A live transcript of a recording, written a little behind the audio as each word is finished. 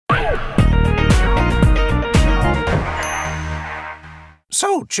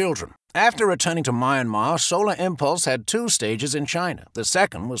So, children, after returning to Myanmar, Solar Impulse had 2 stages in China. The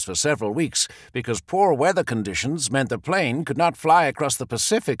second was for several weeks, because poor weather conditions meant the plane could not fly across the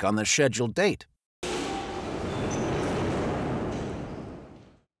Pacific on the scheduled date.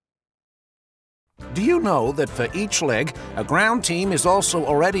 Do you know that for each leg, a ground team is also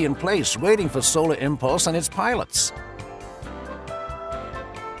already in place waiting for Solar Impulse and its pilots?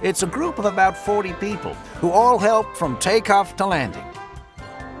 It's a group of about 40 people who all help from takeoff to landing.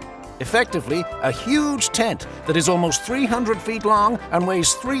 Effectively, a huge tent that is almost 300 feet long and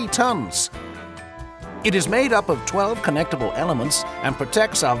weighs 3 tons. It is made up of 12 connectable elements and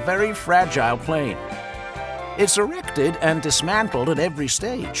protects our very fragile plane. It's erected and dismantled at every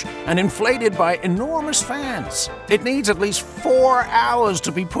stage and inflated by enormous fans. It needs at least 4 hours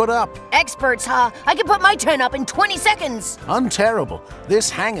to be put up. Experts, huh? I can put my tent up in 20 seconds. Unterrible. This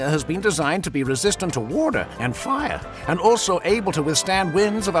hangar has been designed to be resistant to water and fire, and also able to withstand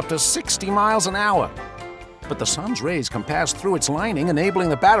winds of up to 60 miles an hour. But the sun's rays can pass through its lining, enabling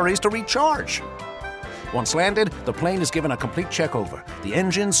the batteries to recharge. Once landed, the plane is given a complete checkover. The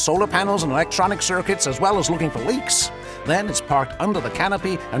engines, solar panels, and electronic circuits, as well as looking for leaks. Then it's parked under the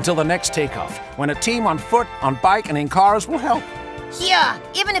canopy until the next takeoff, when a team on foot, on bike, and in cars will help. Yeah,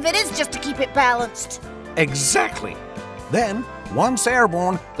 even if it is just to keep it balanced. Exactly. Then, once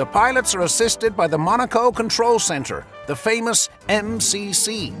airborne, the pilots are assisted by the Monaco Control Center, the famous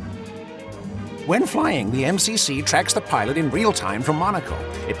MCC. When flying, the MCC tracks the pilot in real time from Monaco.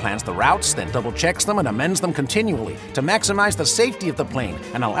 It plans the routes, then double-checks them and amends them continually to maximize the safety of the plane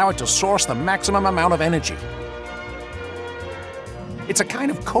and allow it to source the maximum amount of energy. It's a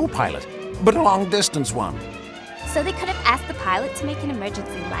kind of co-pilot, but a long-distance one. So they could have asked the pilot to make an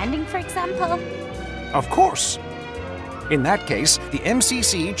emergency landing, for example? Of course. In that case, the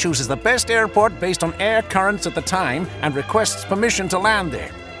MCC chooses the best airport based on air currents at the time and requests permission to land there.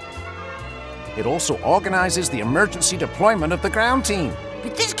 It also organizes the emergency deployment of the ground team.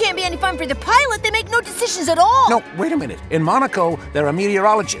 But this can't be any fun for the pilot. They make no decisions at all. No, wait a minute. In Monaco, there are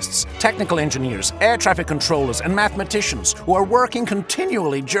meteorologists, technical engineers, air traffic controllers, and mathematicians who are working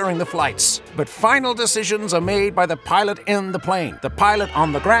continually during the flights. But final decisions are made by the pilot in the plane, the pilot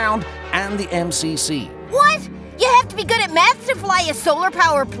on the ground, and the MCC. What? You have to be good at math to fly a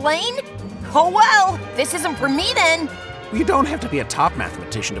solar-powered plane? Oh well, this isn't for me then. You don't have to be a top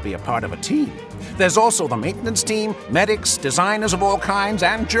mathematician to be a part of a team. There's also the maintenance team, medics, designers of all kinds,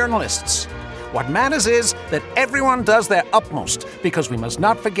 and journalists. What matters is that everyone does their utmost, because we must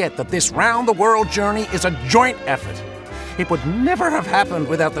not forget that this round-the-world journey is a joint effort. It would never have happened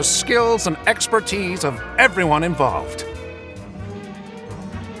without the skills and expertise of everyone involved.